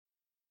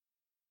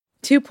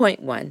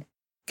2.1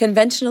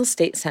 Conventional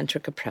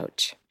State-Centric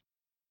Approach.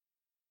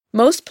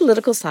 Most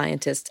political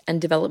scientists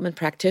and development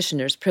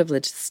practitioners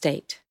privilege the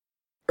state.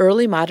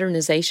 Early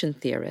modernization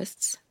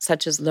theorists,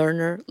 such as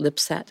Lerner,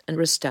 Lipset, and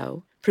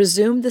Ristow,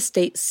 presume the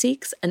state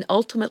seeks and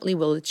ultimately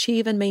will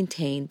achieve and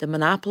maintain the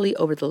monopoly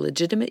over the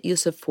legitimate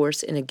use of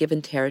force in a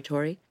given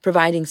territory,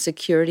 providing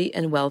security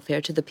and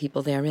welfare to the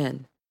people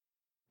therein.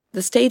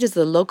 The state is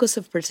the locus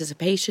of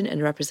participation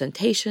and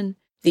representation,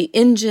 the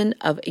engine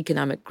of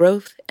economic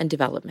growth and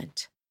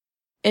development.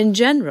 In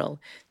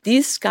general,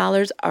 these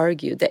scholars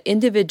argue that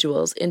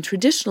individuals in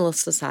traditional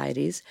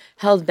societies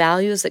held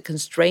values that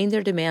constrained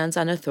their demands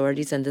on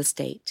authorities and the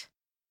state.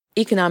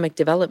 Economic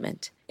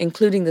development,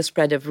 including the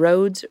spread of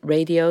roads,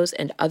 radios,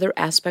 and other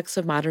aspects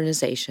of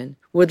modernization,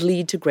 would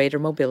lead to greater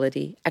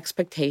mobility,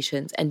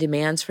 expectations, and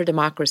demands for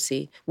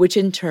democracy, which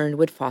in turn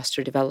would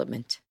foster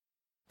development.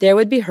 There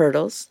would be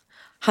hurdles.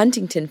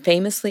 Huntington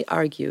famously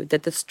argued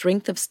that the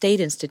strength of state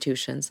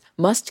institutions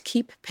must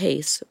keep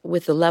pace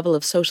with the level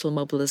of social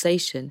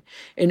mobilization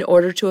in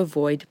order to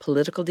avoid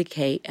political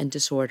decay and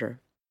disorder.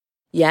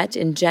 Yet,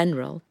 in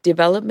general,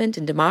 development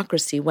and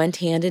democracy went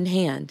hand in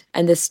hand,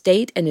 and the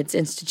state and its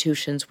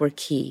institutions were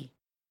key.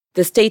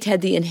 The state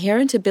had the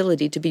inherent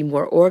ability to be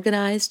more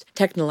organized,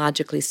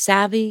 technologically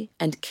savvy,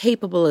 and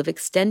capable of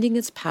extending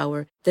its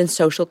power than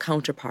social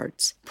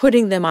counterparts,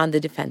 putting them on the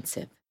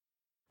defensive.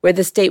 Where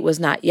the state was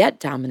not yet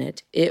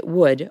dominant, it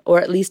would,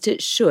 or at least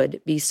it should,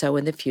 be so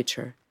in the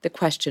future. The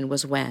question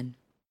was when.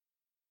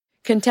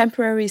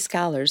 Contemporary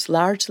scholars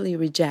largely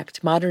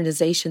reject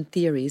modernization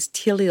theory's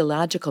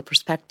teleological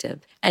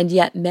perspective, and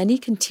yet many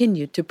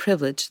continue to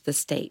privilege the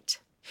state.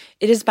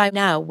 It is by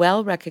now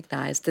well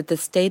recognized that the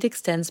state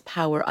extends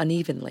power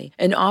unevenly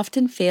and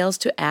often fails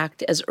to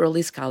act as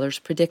early scholars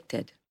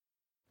predicted.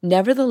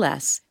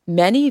 Nevertheless,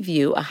 many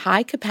view a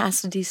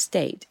high-capacity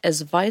state as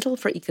vital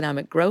for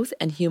economic growth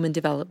and human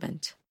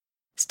development.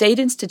 State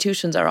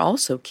institutions are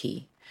also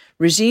key.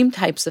 Regime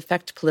types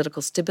affect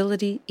political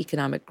stability,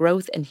 economic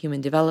growth, and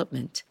human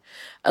development.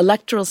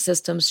 Electoral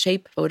systems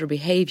shape voter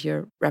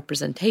behavior,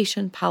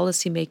 representation,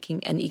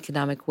 policymaking, and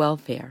economic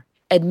welfare.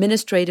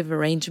 Administrative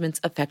arrangements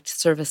affect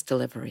service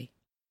delivery.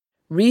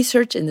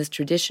 Research in this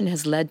tradition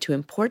has led to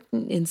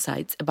important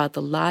insights about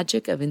the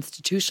logic of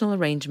institutional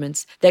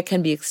arrangements that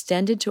can be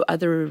extended to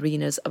other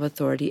arenas of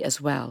authority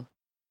as well.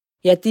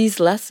 Yet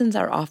these lessons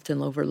are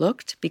often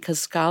overlooked because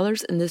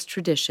scholars in this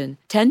tradition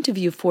tend to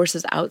view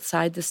forces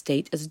outside the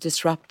state as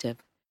disruptive.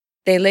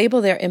 They label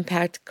their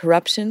impact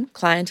corruption,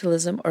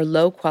 clientelism, or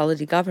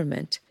low-quality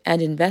government,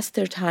 and invest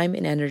their time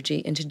and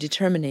energy into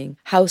determining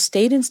how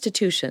state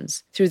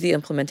institutions, through the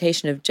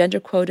implementation of gender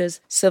quotas,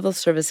 civil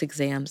service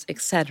exams,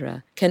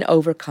 etc., can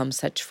overcome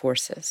such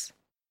forces.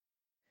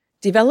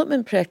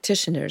 Development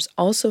practitioners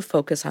also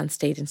focus on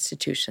state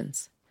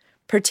institutions.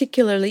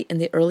 Particularly in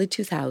the early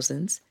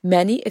 2000s,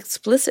 many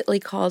explicitly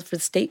called for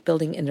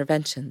state-building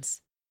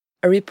interventions.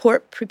 A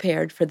report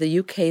prepared for the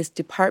UK's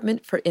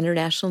Department for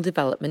International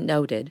Development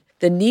noted,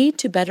 the need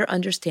to better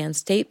understand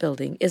state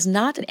building is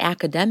not an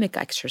academic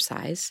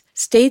exercise.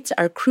 States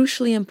are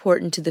crucially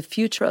important to the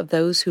future of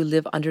those who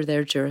live under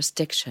their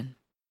jurisdiction.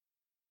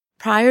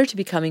 Prior to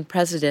becoming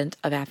president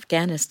of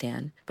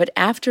Afghanistan, but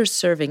after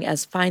serving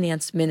as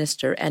finance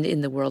minister and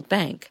in the World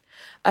Bank,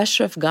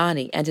 Ashraf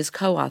Ghani and his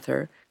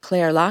co-author,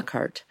 Claire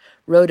Lockhart,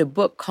 wrote a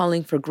book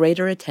calling for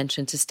greater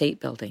attention to state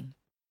building.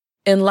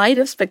 In light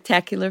of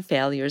spectacular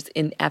failures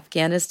in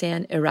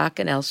Afghanistan, Iraq,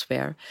 and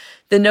elsewhere,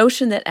 the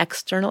notion that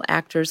external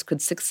actors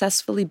could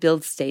successfully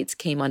build states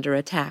came under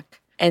attack,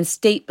 and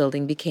state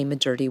building became a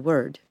dirty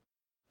word.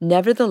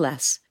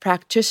 Nevertheless,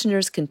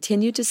 practitioners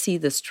continue to see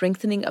the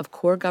strengthening of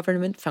core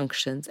government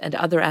functions and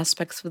other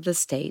aspects of the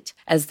state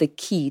as the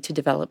key to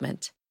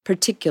development,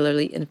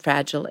 particularly in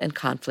fragile and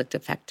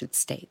conflict-affected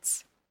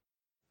states.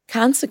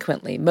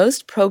 Consequently,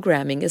 most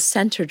programming is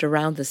centered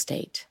around the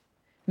state.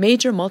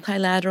 Major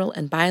multilateral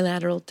and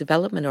bilateral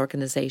development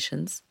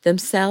organizations,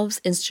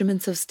 themselves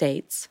instruments of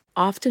states,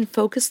 often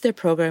focus their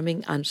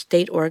programming on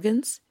state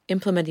organs,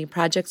 implementing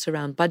projects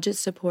around budget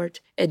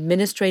support,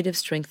 administrative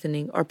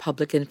strengthening, or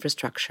public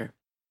infrastructure.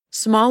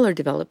 Smaller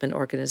development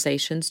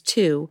organizations,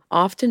 too,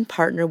 often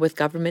partner with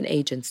government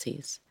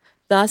agencies.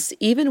 Thus,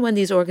 even when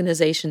these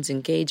organizations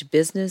engage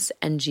business,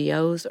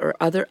 NGOs, or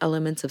other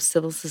elements of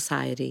civil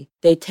society,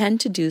 they tend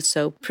to do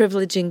so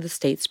privileging the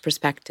state's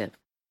perspective.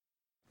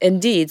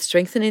 Indeed,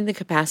 strengthening the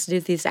capacity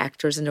of these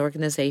actors and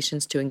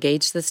organizations to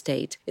engage the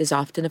state is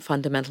often a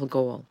fundamental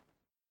goal.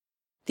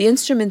 The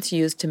instruments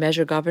used to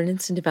measure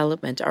governance and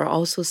development are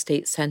also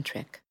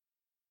state-centric.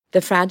 The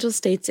Fragile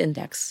States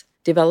Index,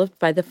 developed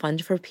by the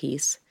Fund for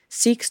Peace,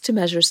 seeks to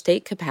measure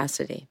state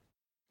capacity.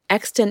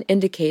 Extant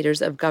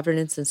indicators of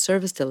governance and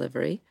service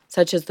delivery,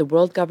 such as the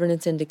World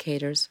Governance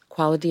Indicators,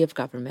 Quality of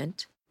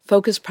Government,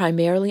 focus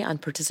primarily on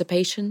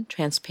participation,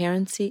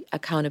 transparency,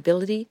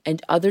 accountability,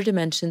 and other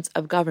dimensions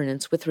of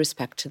governance with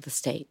respect to the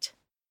state.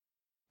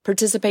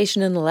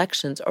 Participation in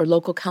elections or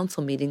local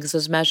council meetings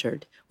is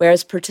measured,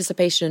 whereas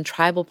participation in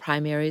tribal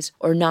primaries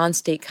or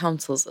non-state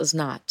councils is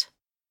not.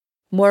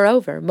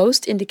 Moreover,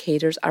 most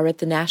indicators are at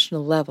the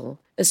national level,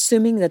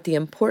 assuming that the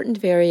important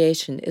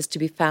variation is to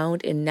be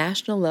found in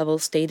national-level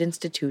state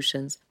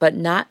institutions, but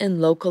not in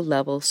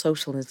local-level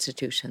social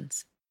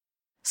institutions.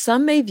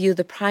 Some may view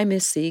the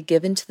primacy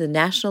given to the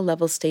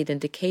national-level state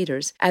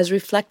indicators as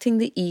reflecting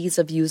the ease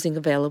of using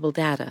available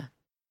data.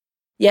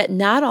 Yet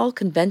not all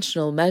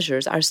conventional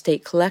measures are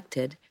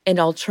state-collected, and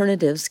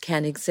alternatives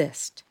can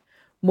exist.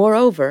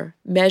 Moreover,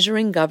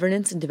 measuring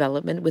governance and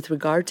development with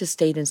regard to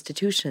state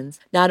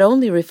institutions not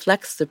only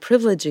reflects the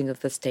privileging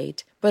of the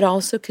state, but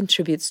also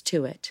contributes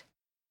to it.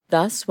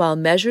 Thus, while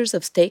measures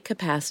of state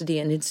capacity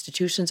and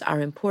institutions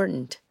are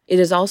important, it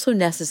is also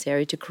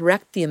necessary to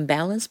correct the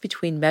imbalance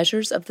between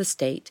measures of the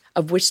state,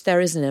 of which there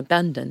is an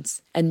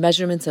abundance, and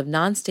measurements of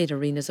non-state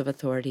arenas of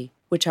authority,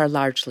 which are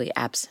largely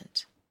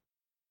absent.